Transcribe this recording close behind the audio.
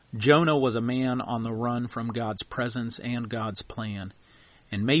Jonah was a man on the run from God's presence and God's plan,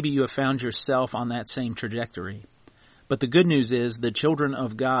 and maybe you have found yourself on that same trajectory. But the good news is the children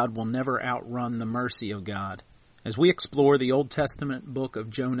of God will never outrun the mercy of God. As we explore the Old Testament book of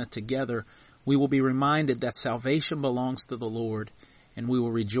Jonah together, we will be reminded that salvation belongs to the Lord, and we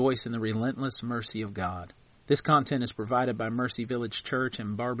will rejoice in the relentless mercy of God. This content is provided by Mercy Village Church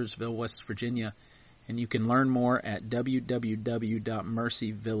in Barboursville, West Virginia, and you can learn more at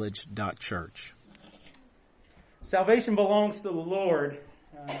www.mercyvillage.church. Salvation belongs to the Lord.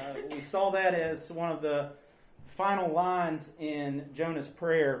 We saw that as one of the final lines in Jonah's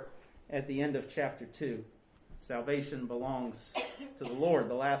prayer at the end of chapter 2. Salvation belongs to the Lord,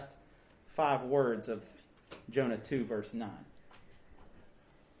 the last 5 words of Jonah 2, verse 9.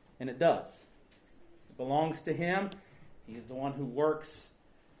 And it does. It belongs to Him. He is the one who works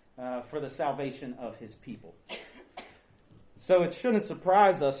for the salvation of His people. So it shouldn't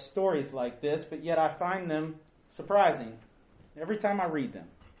surprise us, stories like this, but yet I find them surprising every time I read them.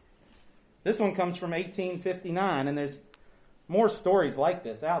 This one comes from 1859, and there's more stories like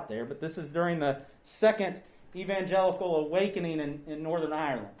this out there, but this is during the second evangelical awakening in Northern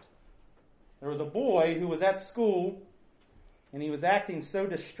Ireland. There was a boy who was at school, and he was acting so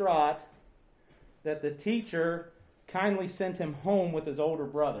distraught that the teacher kindly sent him home with his older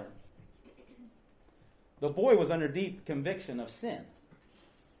brother. The boy was under deep conviction of sin.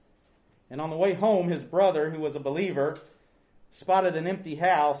 And on the way home, his brother, who was a believer, spotted an empty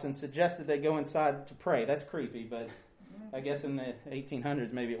house and suggested they go inside to pray. That's creepy, but I guess in the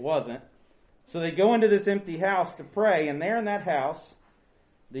 1800s maybe it wasn't. So they go into this empty house to pray, and there in that house,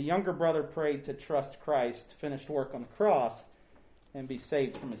 the younger brother prayed to trust Christ, finish work on the cross, and be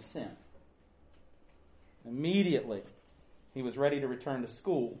saved from his sin. Immediately, he was ready to return to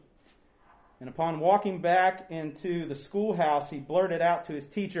school. And upon walking back into the schoolhouse, he blurted out to his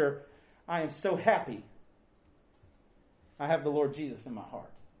teacher, "I am so happy. I have the Lord Jesus in my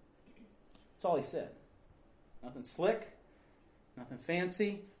heart." That's all he said. Nothing slick, nothing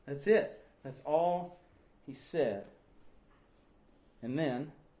fancy. That's it. That's all he said. And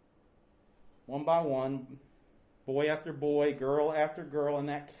then, one by one, boy after boy, girl after girl in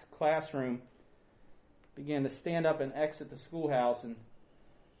that classroom began to stand up and exit the schoolhouse and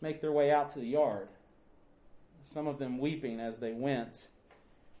make their way out to the yard. Some of them weeping as they went,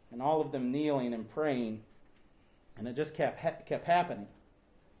 and all of them kneeling and praying. And it just kept happening.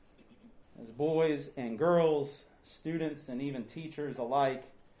 As boys and girls, students and even teachers alike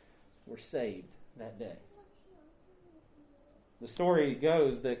were saved that day. The story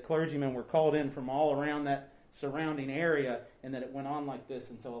goes that clergymen were called in from all around that surrounding area, and that it went on like this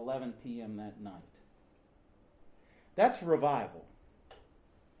until 11 p.m. that night. That's revival.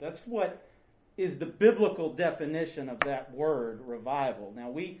 That's what is the biblical definition of that word, revival.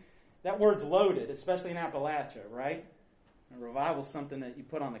 Now, that word's loaded, especially in Appalachia, right? And revival is something that you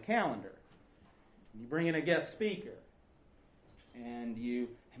put on the calendar. You bring in a guest speaker, and you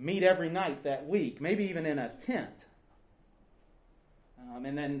meet every night that week, maybe even in a tent. And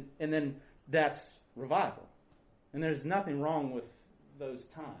then that's revival. And there's nothing wrong with those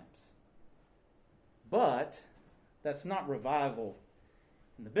times. But that's not revival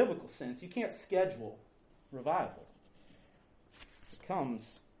in the biblical sense. You can't schedule revival. It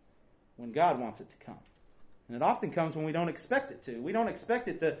comes when God wants it to come. And it often comes when we don't expect it to. We don't expect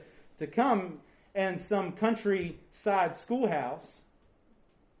it to come in some countryside schoolhouse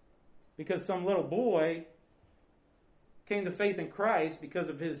because some little boy came to faith in Christ because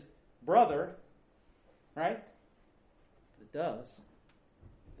of his brother, right? It does.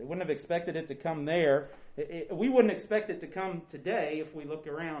 They wouldn't have expected it to come there. We wouldn't expect it to come today if we look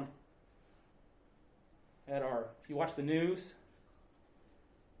around if you watch the news,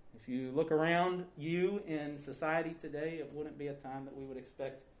 if you look around you in society today, it wouldn't be a time that we would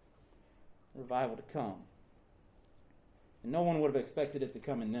expect revival to come. And no one would have expected it to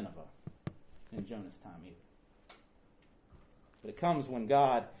come in Nineveh in Jonah's time either. But it comes when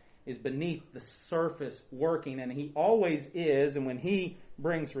God is beneath the surface working, and He always is, and when He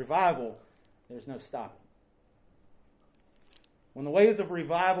brings revival, there's no stopping. When the waves of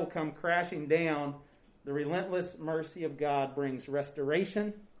revival come crashing down, the relentless mercy of God brings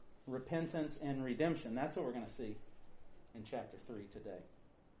restoration, repentance, and redemption. That's what we're going to see in chapter 3 today.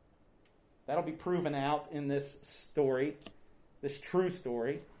 That'll be proven out in this story, this true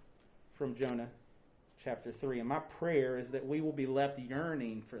story from Jonah chapter 3. And my prayer is that we will be left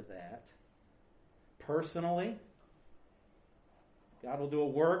yearning for that. Personally, God will do a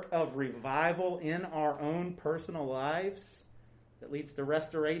work of revival in our own personal lives that leads to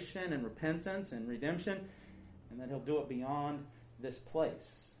restoration and repentance and redemption, and that He'll do it beyond this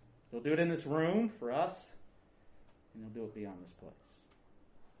place. He'll do it in this room for us, and He'll do it beyond this place.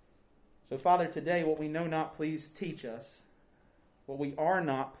 So, Father, today, what we know not, please teach us. What we are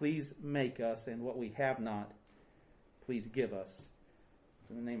not, please make us. And what we have not, please give us.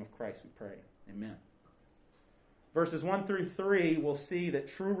 In the name of Christ we pray. Amen. Verses 1 through 3, we'll see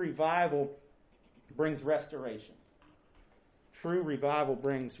that true revival brings restoration. True revival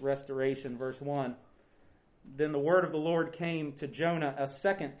brings restoration. Verse 1, then the word of the Lord came to Jonah a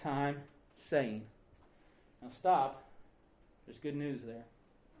second time, saying. Now stop. There's good news there.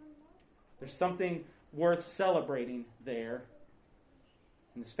 There's something worth celebrating there.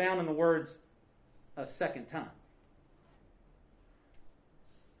 And it's found in the words, a second time.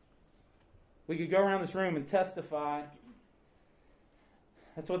 We could go around this room and testify.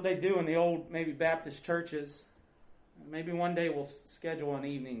 That's what they do in the old, maybe Baptist churches. Maybe one day we'll schedule an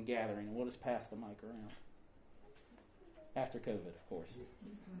evening gathering and we'll just pass the mic around. After COVID, of course.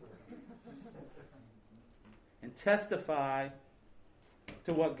 And testify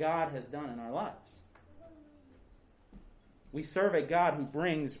to what God has done in our lives. We serve a God who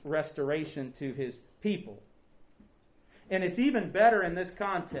brings restoration to His people. And it's even better in this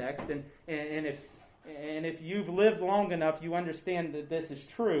context, and if you've lived long enough, you understand that this is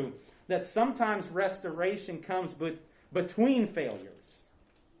true, that sometimes restoration comes between failures.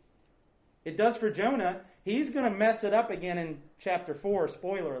 It does for Jonah. He's going to mess it up again in chapter 4,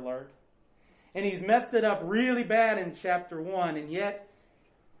 spoiler alert. And he's messed it up really bad in chapter 1, and yet,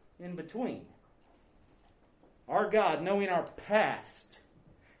 in between, our God, knowing our past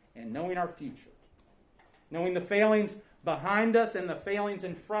and knowing our future, knowing the failings behind us and the failings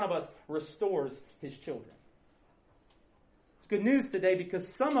in front of us, restores His children. It's good news today because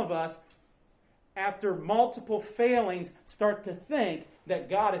some of us, after multiple failings, start to think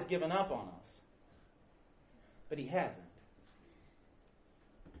that God has given up on us. But He hasn't.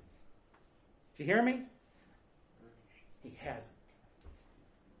 Did you hear me? He hasn't.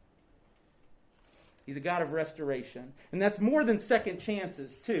 He's a God of restoration. And that's more than second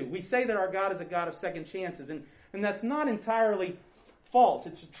chances, too. We say that our God is a God of second chances, and that's not entirely false.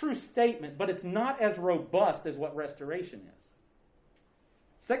 It's a true statement, but it's not as robust as what restoration is.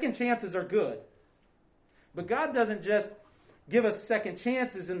 Second chances are good. But God doesn't just give us second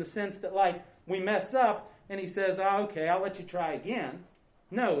chances in the sense that, like, we mess up and He says, oh, okay, I'll let you try again.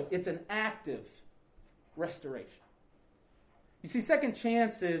 No, it's an active restoration. You see, second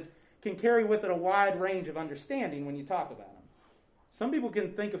chances can carry with it a wide range of understanding when you talk about them. Some people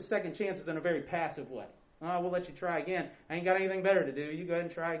can think of second chances in a very passive way. Oh, we'll let you try again. I ain't got anything better to do. You go ahead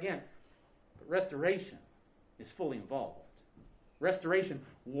and try again. But restoration is fully involved. Restoration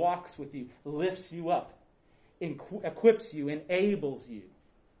walks with you, lifts you up, equips you, enables you.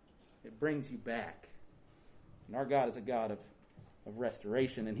 It brings you back. And our God is a God of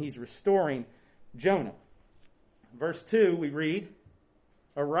restoration, and He's restoring Jonah. Verse 2, we read,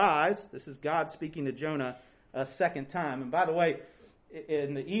 arise. This is God speaking to Jonah a second time. And by the way,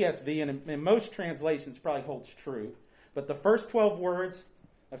 in the ESV and in most translations probably holds true, but the first 12 words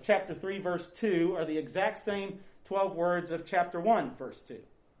of chapter 3, verse 2 are the exact same 12 words of chapter 1, verse 2.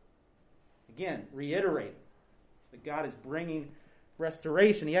 Again, reiterating that God is bringing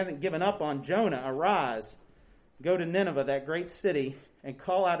restoration. He hasn't given up on Jonah. Arise, go to Nineveh, that great city, and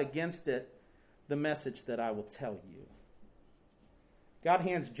call out against it the message that I will tell you. God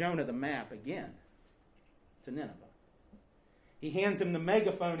hands Jonah the map again to Nineveh. He hands him the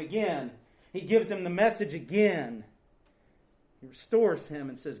megaphone again. He gives him the message again. He restores him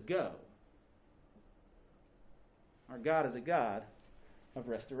and says, go. Our God is a God of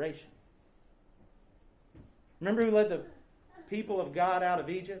restoration. Remember who led the people of God out of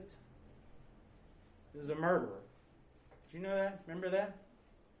Egypt? He was a murderer. Did you know that? Remember that?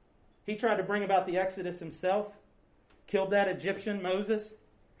 He tried to bring about the Exodus himself. Killed that Egyptian, Moses.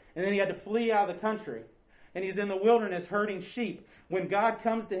 And then he had to flee out of the country. And he's in the wilderness herding sheep when God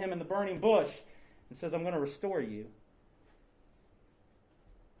comes to him in the burning bush and says, I'm going to restore you.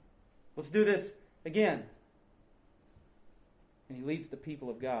 Let's do this again. And He leads the people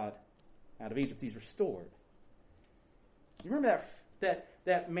of God out of Egypt. He's restored. You remember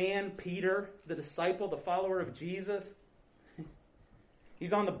that man, Peter, the disciple, the follower of Jesus?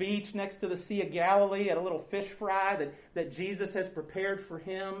 He's on the beach next to the Sea of Galilee at a little fish fry that Jesus has prepared for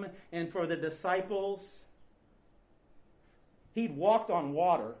him and for the disciples. He'd walked on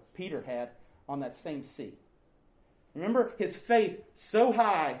water, Peter had, on that same sea. Remember, his faith so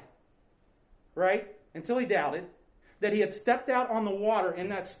high, right, until he doubted, that he had stepped out on the water in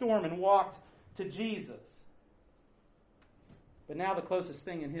that storm and walked to Jesus. But now the closest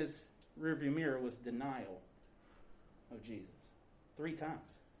thing in his rearview mirror was denial of Jesus. 3 times.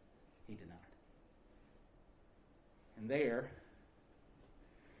 he denied. And there,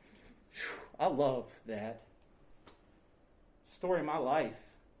 I love that story of my life.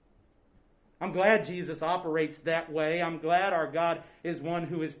 I'm glad Jesus operates that way. I'm glad our God is one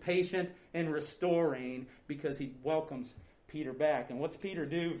who is patient and restoring because he welcomes Peter back. And what's Peter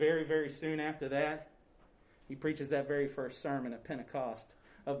do very, very soon after that? He preaches that very first sermon at Pentecost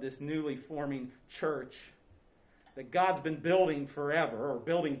of this newly forming church that God's been building forever, or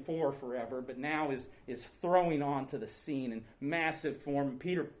building for forever, but now is throwing onto the scene in massive form. And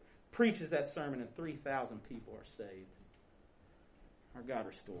Peter preaches that sermon and 3,000 people are saved. Our God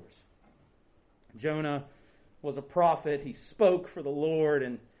restores. Jonah was a prophet. He spoke for the Lord,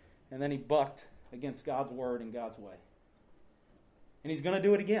 and then he bucked against God's word and God's way. And he's going to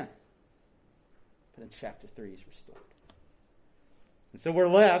do it again. But in chapter 3, he's restored. And so we're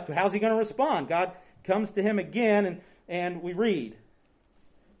left, how's he going to respond? God comes to him again, and we read.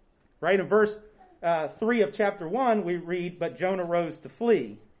 Right in verse 3 of chapter 1, we read, but Jonah rose to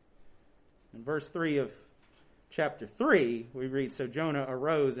flee. In verse 3 of chapter 3, we read, so Jonah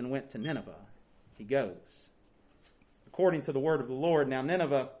arose and went to Nineveh. He goes. According to the word of the Lord, now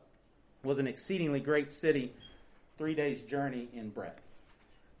Nineveh was an exceedingly great city, 3 days' journey in breadth.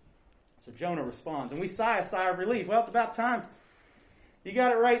 So Jonah responds, and we sigh a sigh of relief. Well, it's about time. You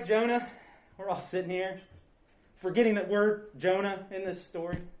got it right, Jonah. We're all sitting here, forgetting that we're Jonah in this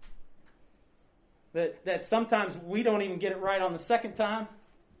story. That sometimes we don't even get it right on the second time.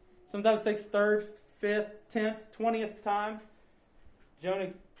 Sometimes it takes third, fifth, 10th, 20th time.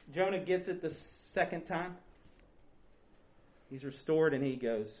 Jonah gets it the second time. He's restored and he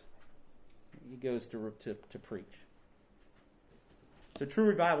goes to preach. So true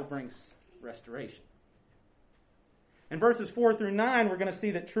revival brings restoration. In verses 4 through 9, we're going to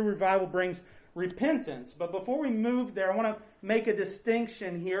see that true revival brings repentance. But before we move there, I want to make a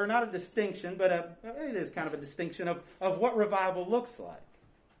distinction here. Not a distinction, but it is kind of a distinction of what revival looks like.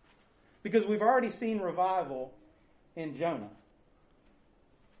 Because we've already seen revival in Jonah.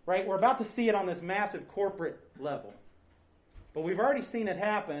 Right? We're about to see it on this massive corporate level. But we've already seen it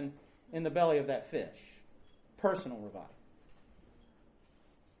happen in the belly of that fish. Personal revival.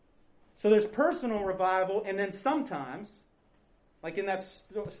 So there's personal revival, and then sometimes, like in that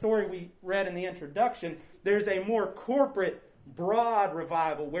story we read in the introduction, there's a more corporate, broad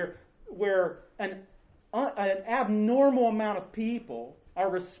revival where an abnormal amount of people are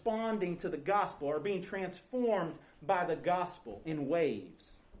responding to the gospel, are being transformed by the gospel in waves.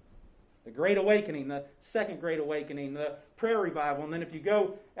 The Great Awakening, the Second Great Awakening, the prayer revival. And then if you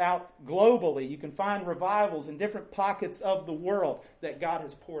go out globally, you can find revivals in different pockets of the world that God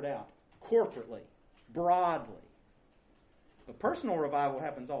has poured out. Corporately, broadly. But personal revival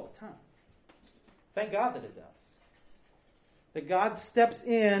happens all the time. Thank God that it does. That God steps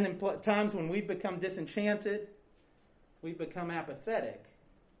in times when we've become disenchanted, we've become apathetic,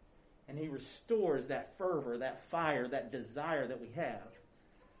 and He restores that fervor, that fire, that desire that we have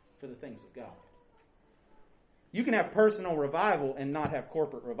for the things of God. You can have personal revival and not have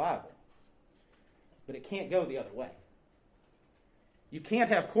corporate revival. But it can't go the other way. You can't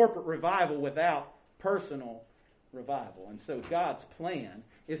have corporate revival without personal revival. And so God's plan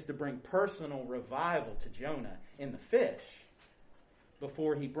is to bring personal revival to Jonah in the fish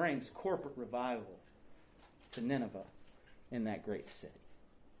before He brings corporate revival to Nineveh in that great city.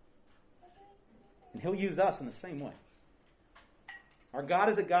 And He'll use us in the same way. Our God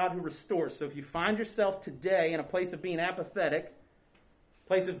is a God who restores. So if you find yourself today in a place of being apathetic,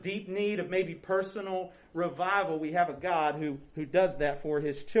 place of deep need of maybe personal revival, we have a God who does that for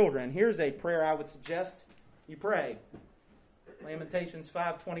His children. Here's a prayer I would suggest you pray. Lamentations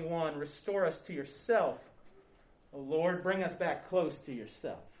 5:21, restore us to yourself, O Lord, bring us back close to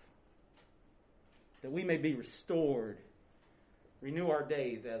yourself, that we may be restored, renew our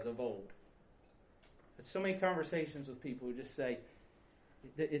days as of old. There's so many conversations with people who just say,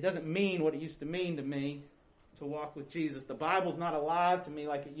 it doesn't mean what it used to mean to me to walk with Jesus. The Bible's not alive to me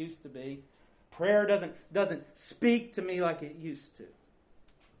like it used to be. Prayer doesn't speak to me like it used to.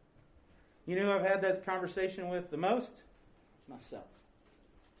 You know who I've had that conversation with the most? Myself.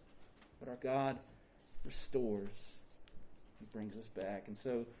 But our God restores. He brings us back. And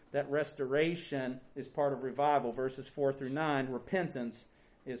so that restoration is part of revival. Verses 4 through 9, repentance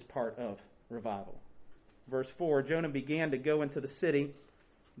is part of revival. Verse 4, Jonah began to go into the city.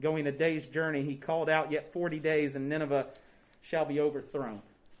 Going a day's journey, he called out, yet 40 days and Nineveh shall be overthrown.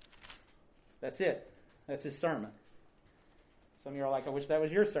 That's it. That's his sermon. Some of you are like, I wish that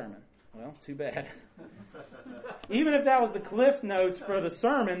was your sermon. Well, too bad. Even if that was the cliff notes for the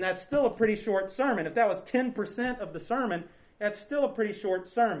sermon, that's still a pretty short sermon. If that was 10% of the sermon, that's still a pretty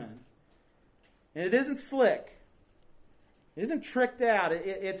short sermon. And it isn't slick. It isn't tricked out.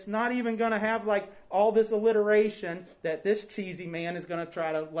 It's not even going to have like all this alliteration that this cheesy man is going to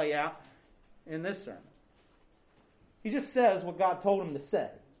try to lay out in this sermon. He just says what God told him to say.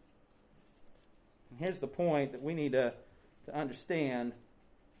 And here's the point that we need to understand.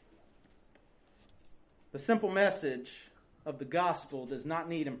 The simple message of the gospel does not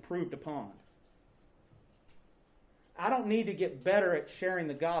need improved upon. I don't need to get better at sharing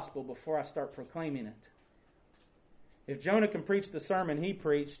the gospel before I start proclaiming it. If Jonah can preach the sermon he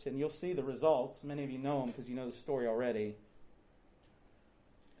preached, and you'll see the results, many of you know them because you know the story already,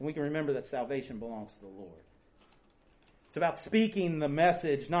 then we can remember that salvation belongs to the Lord. It's about speaking the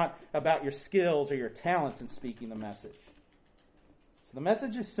message, not about your skills or your talents in speaking the message. So the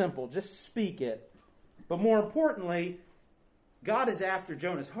message is simple. Just speak it. But more importantly, God is after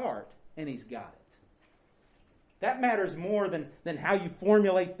Jonah's heart, and he's got it. That matters more than how you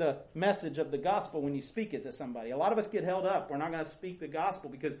formulate the message of the gospel when you speak it to somebody. A lot of us get held up. We're not going to speak the gospel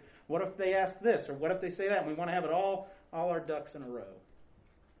because what if they ask this or what if they say that? And we want to have it all our ducks in a row.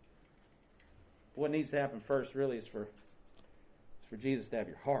 What needs to happen first really is for Jesus to have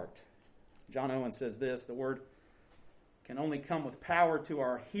your heart. John Owen says this: the word can only come with power to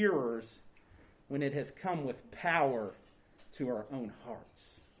our hearers when it has come with power to our own hearts.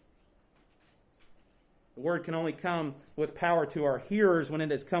 The word can only come with power to our hearers when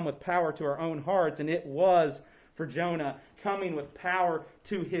it has come with power to our own hearts. And it was for Jonah coming with power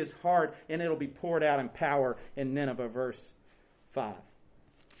to his heart, and it'll be poured out in power in Nineveh, verse 5.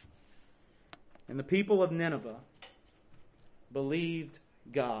 And the people of Nineveh believed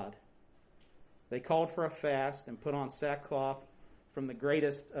God. They called for a fast and put on sackcloth, from the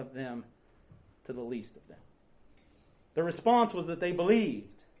greatest of them to the least of them. The response was that they believed.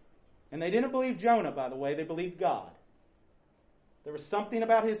 And they didn't believe Jonah, by the way. They believed God. There was something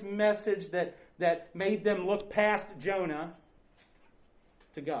about his message that made them look past Jonah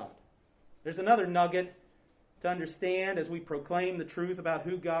to God. There's another nugget to understand as we proclaim the truth about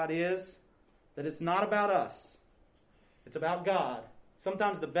who God is, that it's not about us. It's about God.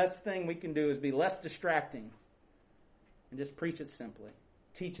 Sometimes the best thing we can do is be less distracting and just preach it simply,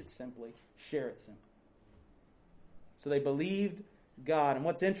 teach it simply, share it simply. So they believed God. And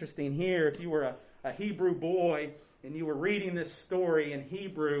what's interesting here, if you were a Hebrew boy and you were reading this story in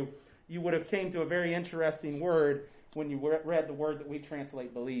Hebrew, you would have came to a very interesting word when you read the word that we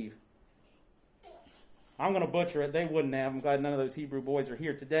translate believe. I'm going to butcher it. They wouldn't have. I'm glad none of those Hebrew boys are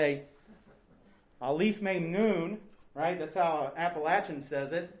here today. Alif Mem Nun, right? That's how Appalachian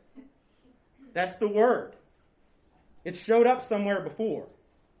says it. That's the word. It showed up somewhere before.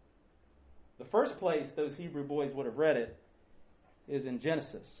 The first place those Hebrew boys would have read it is in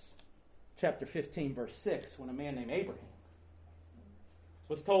Genesis chapter 15, verse 6, when a man named Abraham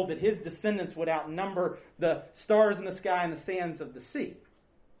was told that his descendants would outnumber the stars in the sky and the sands of the sea.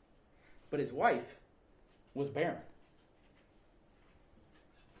 But his wife was barren.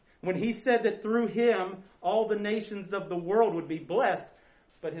 When he said that through him all the nations of the world would be blessed,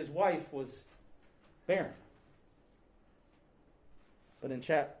 but his wife was barren. But in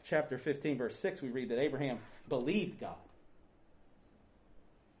chapter 15, verse 6, we read that Abraham believed God.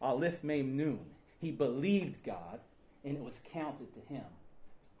 Alif Mem Nun. He believed God, and it was counted to him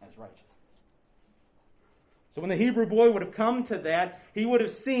as righteousness. So when the Hebrew boy would have come to that, he would have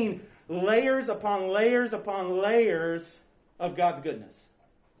seen layers upon layers upon layers of God's goodness.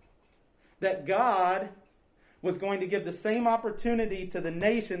 That God was going to give the same opportunity to the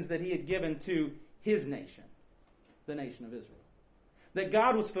nations that he had given to his nation, the nation of Israel. That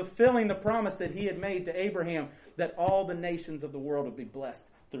God was fulfilling the promise that he had made to Abraham that all the nations of the world would be blessed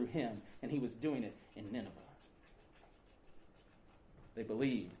through him, and he was doing it in Nineveh. They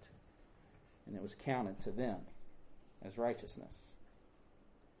believed, and it was counted to them as righteousness.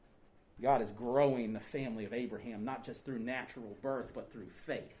 God is growing the family of Abraham, not just through natural birth, but through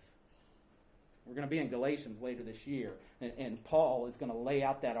faith. We're going to be in Galatians later this year, and Paul is going to lay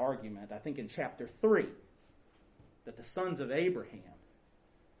out that argument, I think in chapter 3, that the sons of Abraham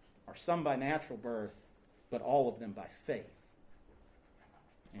are some by natural birth, but all of them by faith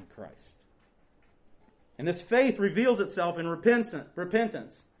in Christ. And this faith reveals itself in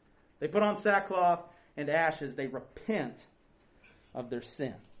repentance. They put on sackcloth and ashes. They repent of their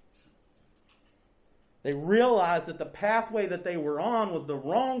sin. They realized that the pathway that they were on was the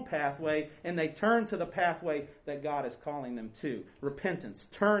wrong pathway, and they turned to the pathway that God is calling them to. Repentance,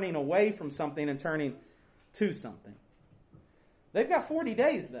 turning away from something and turning to something. They've got 40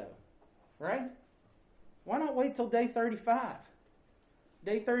 days though, right? Why not wait till day 35?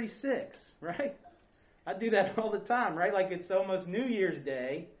 Day 36, right? I do that all the time, right? Like it's almost New Year's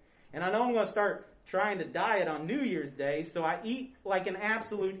Day, And I know I'm going to start trying to diet on New Year's Day, so I eat like an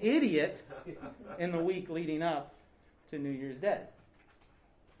absolute idiot in the week leading up to New Year's Day.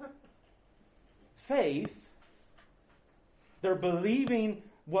 Faith, they're believing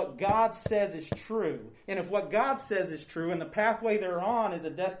what God says is true. And if what God says is true, and the pathway they're on is a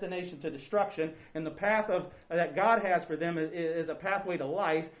destination to destruction, and the path that God has for them is a pathway to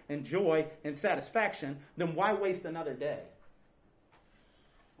life and joy and satisfaction, then why waste another day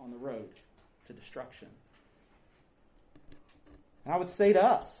on the road to destruction? And I would say to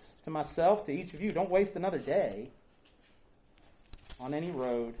us, to myself, to each of you, don't waste another day on any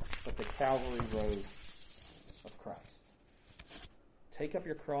road but the Calvary road of Christ. Take up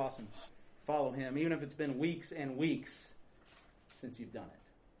your cross and follow Him, even if it's been weeks and weeks since you've done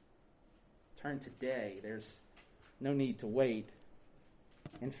it. Turn today. There's no need to wait.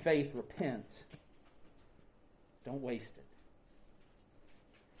 In faith, repent. Don't waste it.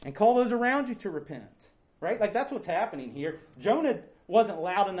 And call those around you to repent. Right? Like that's what's happening here. Jonah wasn't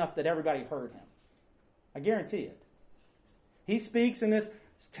loud enough that everybody heard him. I guarantee it. He speaks in this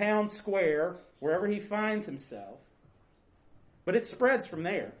town square, wherever he finds himself. But it spreads from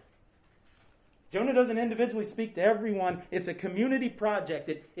there. Jonah doesn't individually speak to everyone. It's a community project.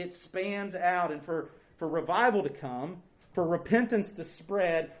 It spans out. And for revival to come, for repentance to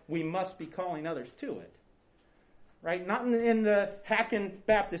spread, we must be calling others to it. Right? Not in the hacking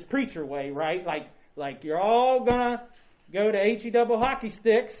Baptist preacher way, right? Like you're all going to go to HE hockey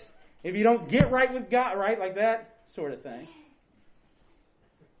sticks if you don't get right with God, right? Like that sort of thing.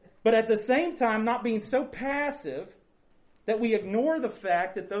 But at the same time, not being so passive that we ignore the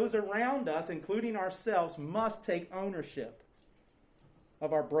fact that those around us, including ourselves, must take ownership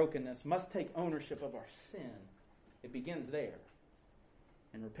of our brokenness, must take ownership of our sin. It begins there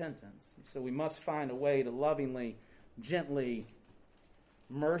in repentance. So we must find a way to lovingly, gently,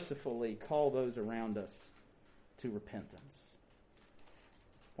 mercifully call those around us to repentance.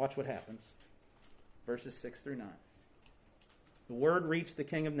 Watch what happens. Verses 6 through 9. The word reached the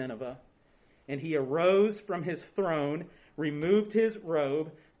king of Nineveh, and he arose from his throne, removed his robe,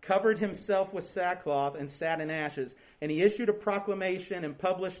 covered himself with sackcloth, and sat in ashes. And he issued a proclamation and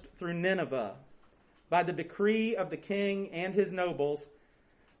published through Nineveh, by the decree of the king and his nobles,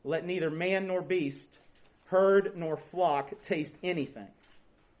 let neither man nor beast, herd nor flock taste anything.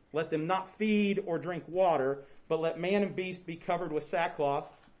 Let them not feed or drink water, but let man and beast be covered with sackcloth.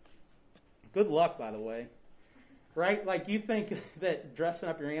 Good luck, by the way. Right? Like you think that dressing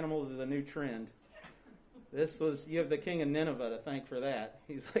up your animals is a new trend. You have the king of Nineveh to thank for that.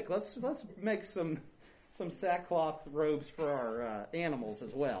 He's like, let's make some sackcloth robes for our animals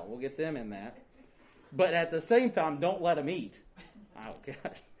as well. We'll get them in that. But at the same time, don't let them eat. Oh,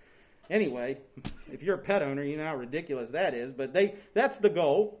 gosh. Anyway, if you're a pet owner, you know how ridiculous that is. But that's the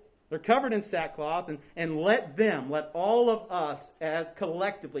goal. They're covered in sackcloth. And let all of us as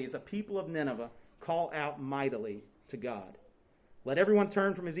collectively, as a people of Nineveh, call out mightily to God. Let everyone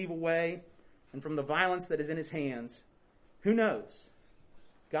turn from his evil way and from the violence that is in his hands. Who knows?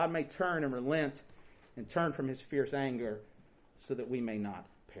 God may turn and relent and turn from his fierce anger so that we may not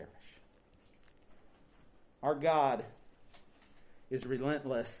perish. Our God is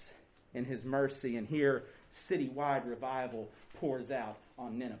relentless in his mercy, and here citywide revival pours out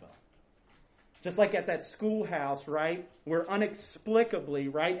on Nineveh. Just like at that schoolhouse, right, where inexplicably,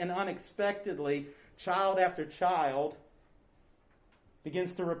 right, and unexpectedly, child after child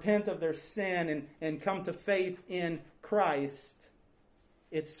begins to repent of their sin and come to faith in Christ,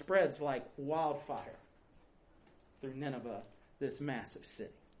 it spreads like wildfire through Nineveh, this massive city.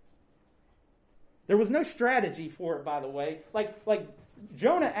 There was no strategy for it, by the way. Like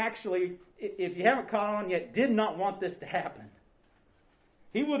Jonah actually, if you haven't caught on yet, did not want this to happen.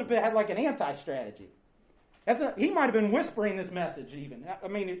 He would have had like an anti-strategy. He might have been whispering this message even. I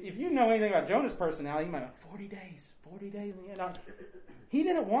mean, if you know anything about Jonah's personality, you might have 40 days. You know. He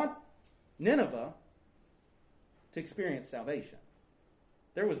didn't want Nineveh to experience salvation.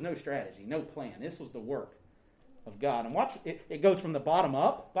 There was no strategy, no plan. This was the work of God. And watch, it goes from the bottom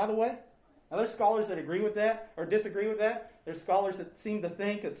up, by the way. Now, there's scholars that agree with that or disagree with that. There's scholars that seem to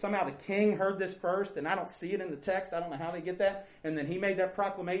think that somehow the king heard this first, and I don't see it in the text. I don't know how they get that. And then he made that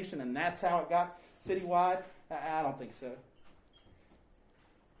proclamation, and that's how it got citywide. I don't think so.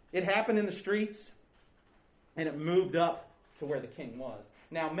 It happened in the streets, and it moved up to where the king was.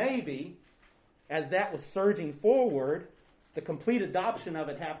 Now, maybe, as that was surging forward, the complete adoption of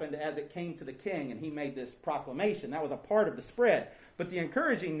it happened as it came to the king, and he made this proclamation. That was a part of the spread. But the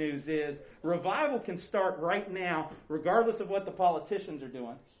encouraging news is revival can start right now, regardless of what the politicians are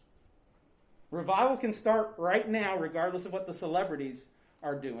doing. Revival can start right now, regardless of what the celebrities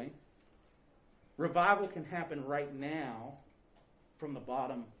are doing, revival can happen right now from the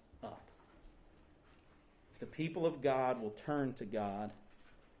bottom up. If the people of God will turn to God,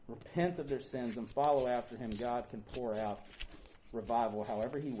 repent of their sins, and follow after Him, God can pour out revival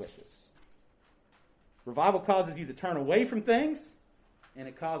however He wishes. Revival causes you to turn away from things, and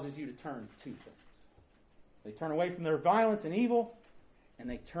it causes you to turn to things. They turn away from their violence and evil, and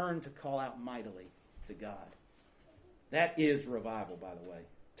they turn to call out mightily to God. That is revival, by the way.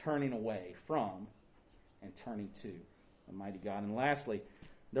 Turning away from and turning to a mighty God. And lastly,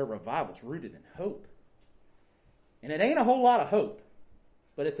 their revival is rooted in hope. And it ain't a whole lot of hope,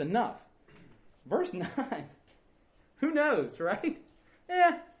 but it's enough. Verse 9. Who knows, right?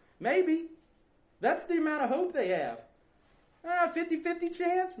 Maybe. That's the amount of hope they have. 50-50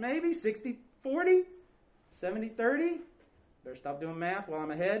 chance, maybe. 60-40, 70-30. Better stop doing math while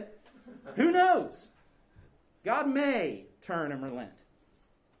I'm ahead. Who knows? God may turn and relent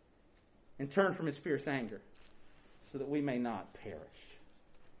and turn from His fierce anger so that we may not perish.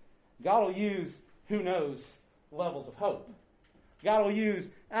 God will use, who knows, levels of hope. God will use,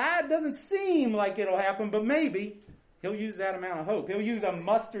 it doesn't seem like it'll happen, but maybe. He'll use that amount of hope. He'll use a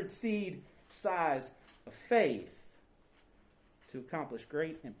mustard seed size of faith to accomplish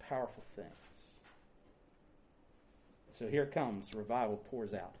great and powerful things. So here it comes. Revival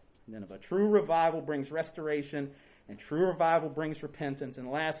pours out. Nineveh. True revival brings restoration, and true revival brings repentance, and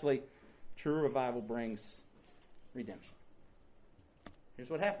lastly, true revival brings redemption. Here's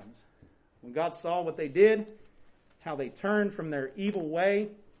what happens. When God saw what they did, how they turned from their evil way,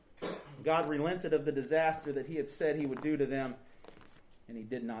 God relented of the disaster that He had said He would do to them, and He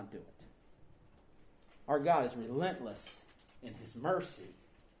did not do it. Our God is relentless in His mercy,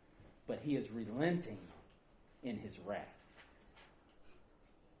 but He is relenting in His wrath.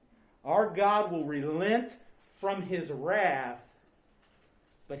 Our God will relent from His wrath,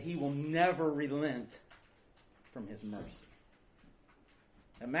 but He will never relent from His mercy.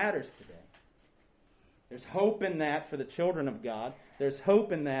 That matters today. There's hope in that for the children of God. There's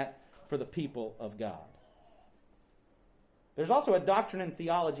hope in that for the people of God. There's also a doctrine and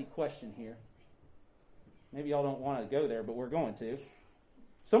theology question here. Maybe y'all don't want to go there, but we're going to.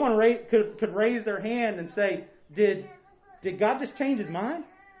 Someone could raise their hand and say, did God just change His mind?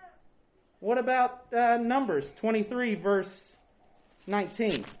 What about Numbers 23, verse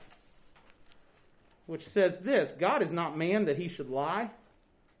 19? Which says this, God is not man that He should lie,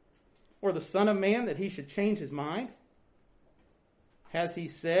 or the Son of Man that He should change His mind. Has He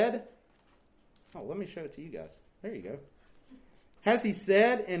said... let me show it to you guys. There you go. Has He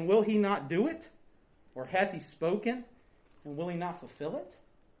said, and will He not do it? Or has He spoken, and will He not fulfill it?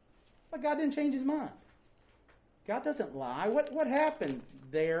 But God didn't change His mind. God doesn't lie. What happened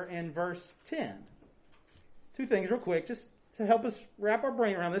there in verse 10? Two things real quick, just to help us wrap our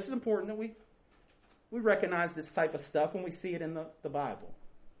brain around. This is important that we recognize this type of stuff when we see it in the Bible.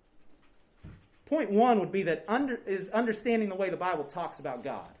 Point one would be that understanding the way the Bible talks about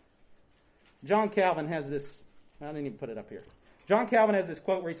God. John Calvin has this, I didn't even put it up here. John Calvin has this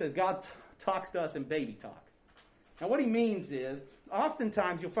quote where he says, God talks to us in baby talk. Now what he means is,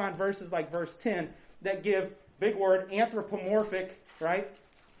 oftentimes you'll find verses like verse 10 that give, big word, anthropomorphic, right?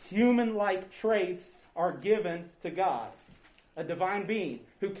 Human-like traits are given to God, a divine being,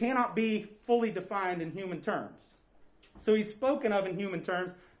 who cannot be fully defined in human terms. So He's spoken of in human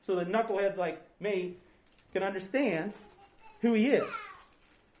terms so that knuckleheads like me can understand who He is.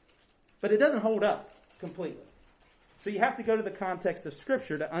 But it doesn't hold up completely. So you have to go to the context of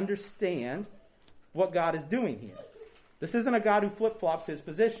Scripture to understand what God is doing here. This isn't a God who flip-flops His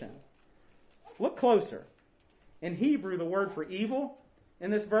position. Look closer. In Hebrew, the word for evil in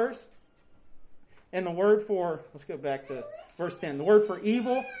this verse, and the word for, let's go back to verse 10. The word for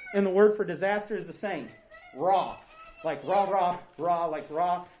evil and the word for disaster is the same. Raw. Like raw, like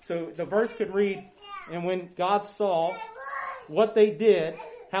raw. So the verse could read, and when God saw what they did,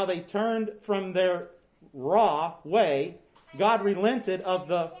 how they turned from their raw way, God relented of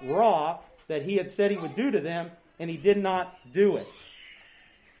the raw that He had said He would do to them, and He did not do it.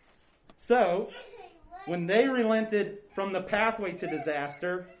 So, when they relented from the pathway to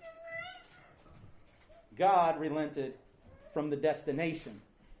disaster, God relented from the destination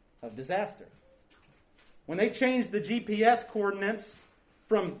of disaster. When they changed the GPS coordinates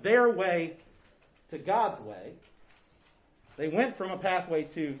from their way to God's way, they went from a pathway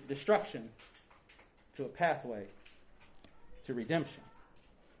to destruction to a pathway to redemption.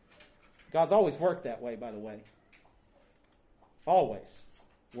 God's always worked that way, by the way. Always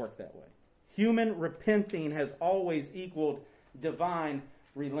worked that way. Human repenting has always equaled divine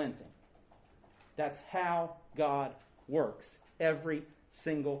relenting. That's how God works every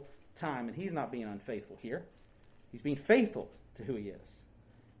single time. And he's not being unfaithful here. He's being faithful to who he is.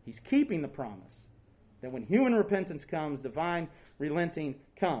 He's keeping the promise that when human repentance comes, divine relenting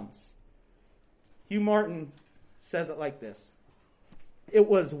comes. Hugh Martin says it like this. It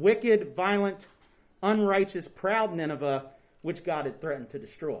was wicked, violent, unrighteous, proud Nineveh which God had threatened to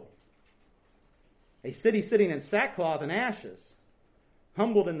destroy. A city sitting in sackcloth and ashes,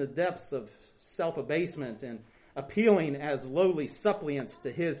 humbled in the depths of self-abasement and appealing as lowly suppliants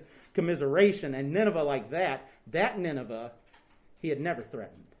to his commiseration. And Nineveh like that Nineveh he had never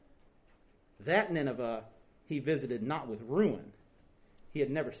threatened. That Nineveh he visited not with ruin. He had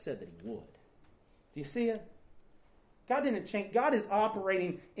never said that he would. Do you see it? God didn't change. God is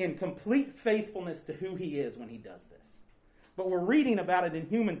operating in complete faithfulness to who he is when he does this. But we're reading about it in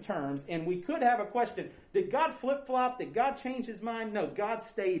human terms, and we could have a question. Did God flip-flop? Did God change his mind? No, God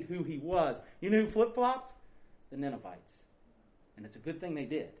stayed who he was. You know who flip-flopped? The Ninevites. And it's a good thing they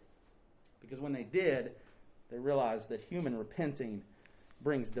did. Because when they did, they realized that human repenting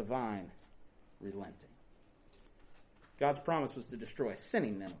brings divine relenting. God's promise was to destroy a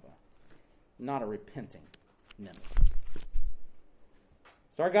sinning Nineveh, not a repenting Nineveh.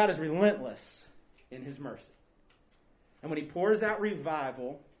 So our God is relentless in his mercy. And when he pours out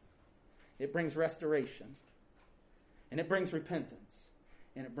revival, it brings restoration, and it brings repentance,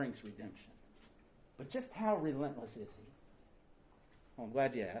 and it brings redemption. But just how relentless is he? Well, I'm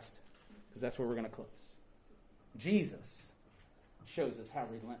glad you asked, because that's where we're going to close. Jesus shows us how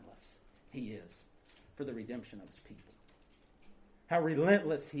relentless he is for the redemption of his people. How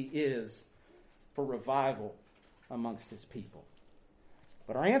relentless he is for revival amongst his people.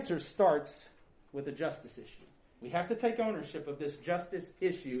 But our answer starts with a justice issue. We have to take ownership of this justice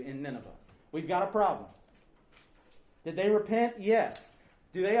issue in Nineveh. We've got a problem. Did they repent? Yes.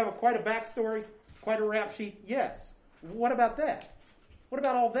 Do they have quite a backstory? Quite a rap sheet? Yes. What about that? What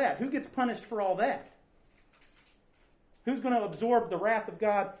about all that? Who gets punished for all that? Who's going to absorb the wrath of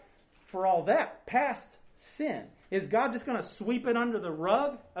God for all that? Past sin. Is God just going to sweep it under the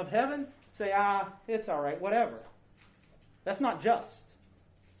rug of heaven? Say, it's all right, whatever. That's not just.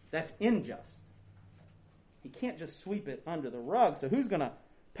 That's unjust. He can't just sweep it under the rug, so who's going to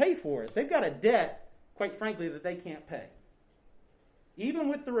pay for it? They've got a debt, quite frankly, that they can't pay. Even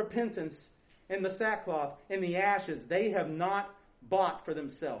with the repentance and the sackcloth and the ashes, they have not bought for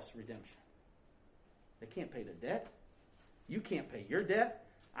themselves redemption. They can't pay the debt. You can't pay your debt.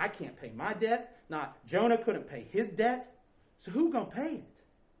 I can't pay my debt. Not Jonah couldn't pay his debt. So who's going to pay it?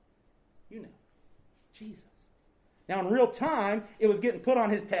 You know, Jesus. Now in real time, it was getting put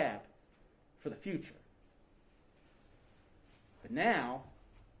on his tab for the future. But now,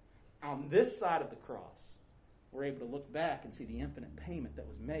 on this side of the cross, we're able to look back and see the infinite payment that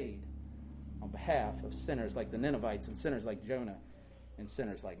was made on behalf of sinners like the Ninevites and sinners like Jonah and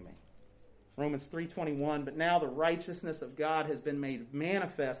sinners like me. Romans 3:21, but now the righteousness of God has been made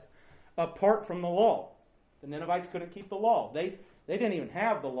manifest apart from the law. The Ninevites couldn't keep the law. They didn't even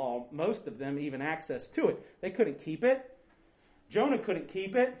have the law, most of them even access to it. They couldn't keep it. Jonah couldn't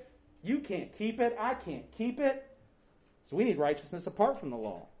keep it. You can't keep it. I can't keep it. So we need righteousness apart from the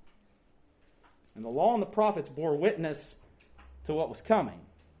law. And the law and the prophets bore witness to what was coming.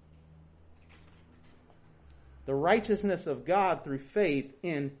 The righteousness of God through faith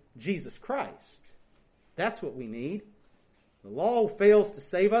in Jesus Christ. That's what we need. The law fails to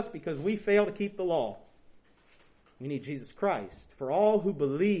save us because we fail to keep the law. We need Jesus Christ. For all who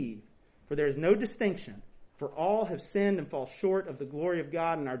believe, for there is no distinction, for all have sinned and fall short of the glory of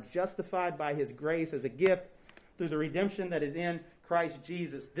God and are justified by his grace as a gift through the redemption that is in Christ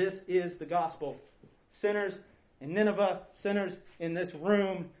Jesus. This is the gospel. Sinners in Nineveh, sinners in this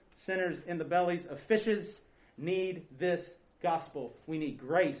room, sinners in the bellies of fishes need this gospel. We need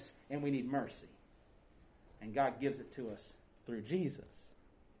grace and we need mercy. And God gives it to us through Jesus.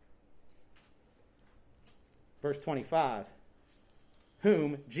 Verse 25.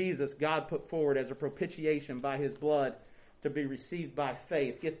 Whom Jesus, God put forward as a propitiation by his blood to be received by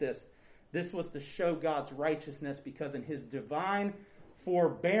faith. Get this. This was to show God's righteousness because in his divine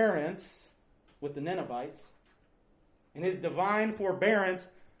forbearance with the Ninevites, in his divine forbearance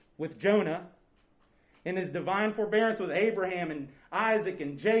with Jonah, in his divine forbearance with Abraham and Isaac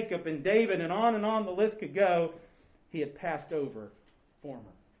and Jacob and David and on the list could go, he had passed over former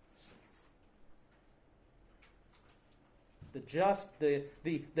sins.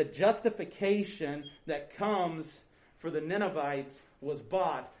 The justification that comes for the Ninevites was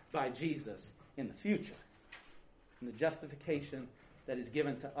bought by Jesus in the future. And the justification that is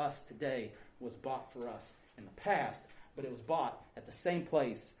given to us today was bought for us in the past, but it was bought at the same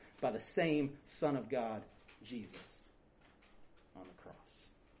place by the same Son of God, Jesus, on the cross.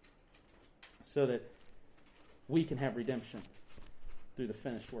 so that we can have redemption through the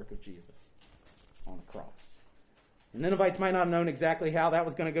finished work of Jesus on the cross. The Ninevites might not have known exactly how that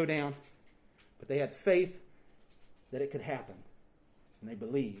was going to go down, but they had faith that it could happen, and they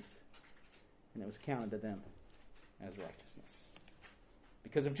believed, and it was counted to them as righteousness.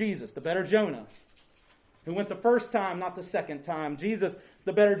 Because of Jesus, the better Jonah, who went the first time, not the second time. Jesus,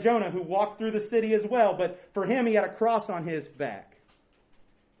 the better Jonah, who walked through the city as well, but for him he had a cross on his back.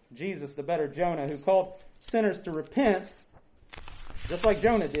 Jesus, the better Jonah, who called sinners to repent, just like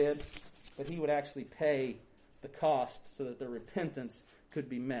Jonah did, but he would actually pay the cost so that their repentance could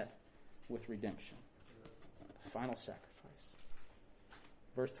be met with redemption. The final sacrifice.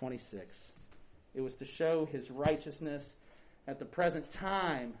 Verse 26. It was to show his righteousness at the present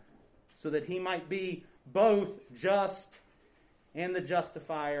time so that he might be both just and the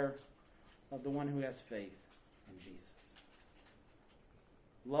justifier of the one who has faith in Jesus.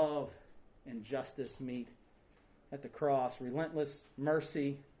 Love and justice meet at the cross. Relentless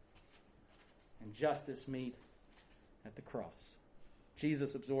mercy and justice meet at the cross.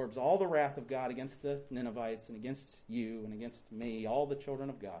 Jesus absorbs all the wrath of God against the Ninevites and against you and against me, all the children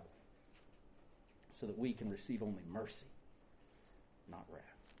of God, so that we can receive only mercy, not wrath.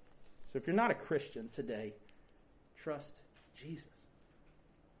 So if you're not a Christian today, trust Jesus.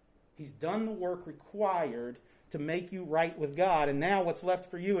 He's done the work required to make you right with God. And now what's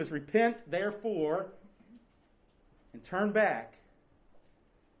left for you is repent, therefore, and turn back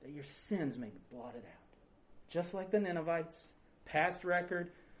that your sins may be blotted out. Just like the Ninevites, past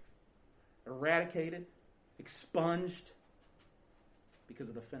record, eradicated, expunged because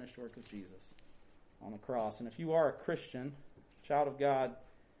of the finished work of Jesus on the cross. And if you are a Christian, child of God,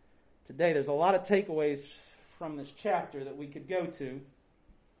 today there's a lot of takeaways from this chapter that we could go to.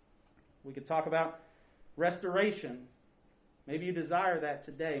 We could talk about restoration. Maybe you desire that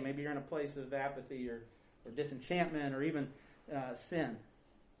today. Maybe you're in a place of apathy or disenchantment or even sin.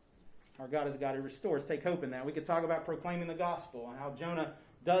 Our God is a God who restores. Take hope in that. We could talk about proclaiming the gospel and how Jonah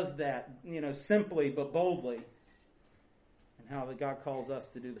does that, simply but boldly. And how that God calls us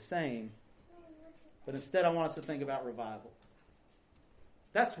to do the same. But instead I want us to think about revival.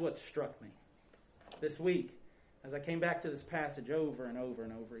 That's what struck me this week as I came back to this passage over and over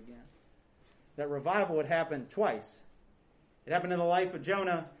and over again. That revival would happen twice. It happened in the life of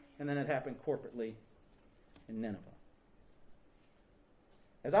Jonah, and then it happened corporately in Nineveh.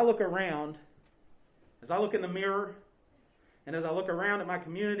 As I look around, as I look in the mirror, and as I look around at my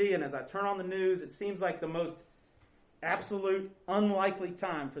community, and as I turn on the news, it seems like the most absolute, unlikely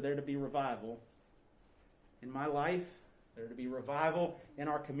time for there to be revival in my life, there to be revival in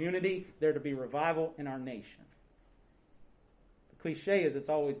our community, there to be revival in our nation. The cliche is it's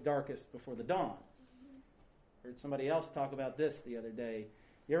always darkest before the dawn. I heard somebody else talk about this the other day.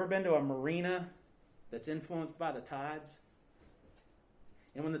 You ever been to a marina that's influenced by the tides?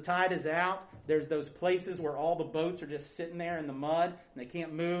 And when the tide is out, there's those places where all the boats are just sitting there in the mud and they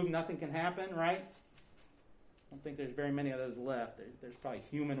can't move, nothing can happen, right? I don't think there's very many of those left. There's probably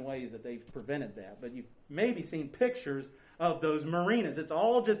human ways that they've prevented that. But you've maybe seen pictures of those marinas. It's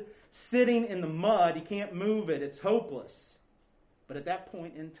all just sitting in the mud. You can't move it. It's hopeless. But at that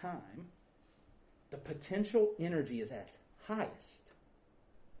point in time, the potential energy is at highest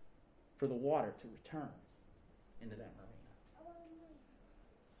for the water to return into that marina.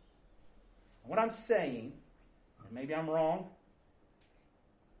 What I'm saying, and maybe I'm wrong,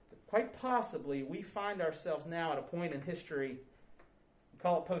 but quite possibly we find ourselves now at a point in history,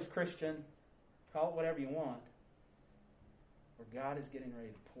 call it post-Christian, call it whatever you want, where God is getting ready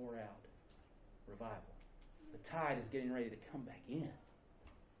to pour out revival. The tide is getting ready to come back in.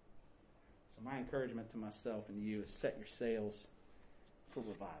 So my encouragement to myself and to you is set your sails for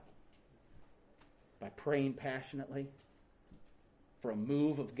revival. By praying passionately for a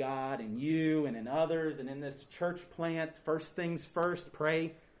move of God in you and in others and in this church plant. First things first,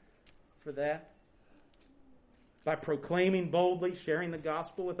 pray for that. By proclaiming boldly, sharing the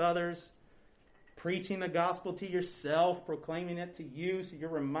gospel with others, preaching the gospel to yourself, proclaiming it to you so you're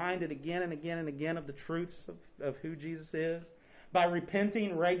reminded again and again and again of the truths of who Jesus is. By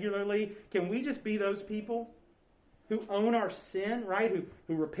repenting regularly. Can we just be those people who own our sin, right?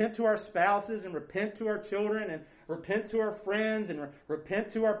 Who repent to our spouses and repent to our children and repent to our friends and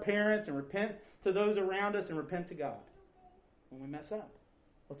repent to our parents and repent to those around us and repent to God when we mess up.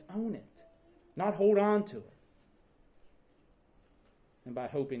 Let's own it, not hold on to it. And by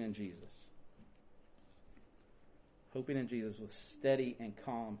hoping in Jesus. Hoping in Jesus with steady and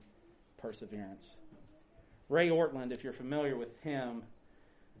calm perseverance. Ray Ortland, if you're familiar with him,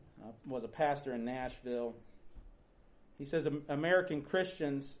 was a pastor in Nashville. He says American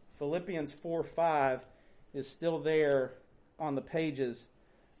Christians Philippians 4:5 is still there on the pages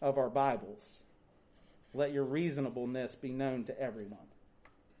of our Bibles. Let your reasonableness be known to everyone.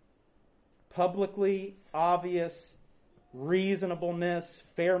 Publicly obvious reasonableness,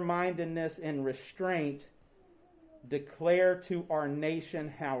 fair-mindedness, and restraint declare to our nation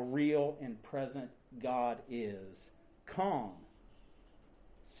how real and present God is. Calm,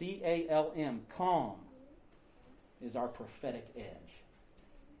 C-A-L-M, calm, is our prophetic edge.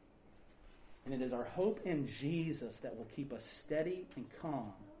 And it is our hope in Jesus that will keep us steady and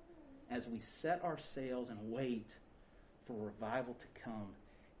calm as we set our sails and wait for revival to come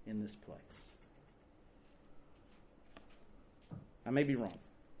in this place. I may be wrong,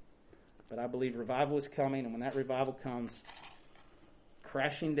 but I believe revival is coming, and when that revival comes,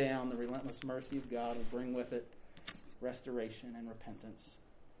 crashing down, the relentless mercy of God will bring with it restoration and repentance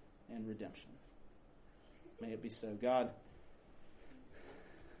and redemption. May it be so. God,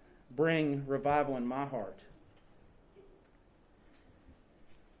 bring revival in my heart.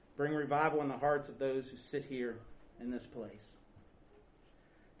 Bring revival in the hearts of those who sit here in this place.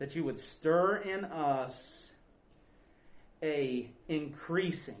 That you would stir in us a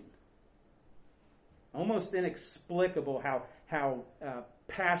increasing, almost inexplicable how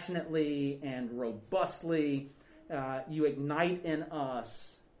passionately and robustly you ignite in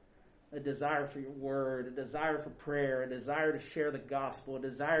us a desire for your word, a desire for prayer, a desire to share the gospel, a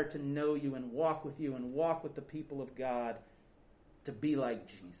desire to know you and walk with you and walk with the people of God, to be like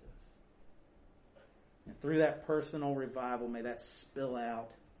Jesus. And through that personal revival, may that spill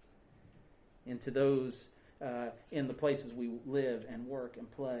out into those in the places we live and work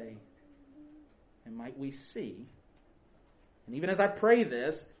and play. And might we see, and even as I pray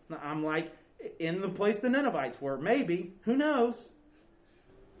this, I'm like in the place the Ninevites were. Maybe, who knows?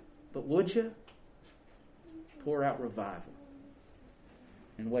 But would you pour out revival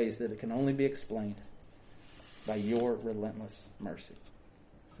in ways that it can only be explained by your relentless mercy?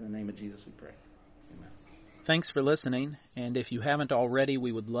 It's in the name of Jesus we pray. Amen. Thanks for listening, and if you haven't already,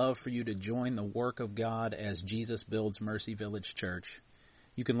 we would love for you to join the work of God as Jesus builds Mercy Village Church.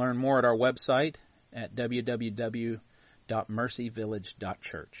 You can learn more at our website at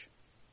www.mercyvillage.church.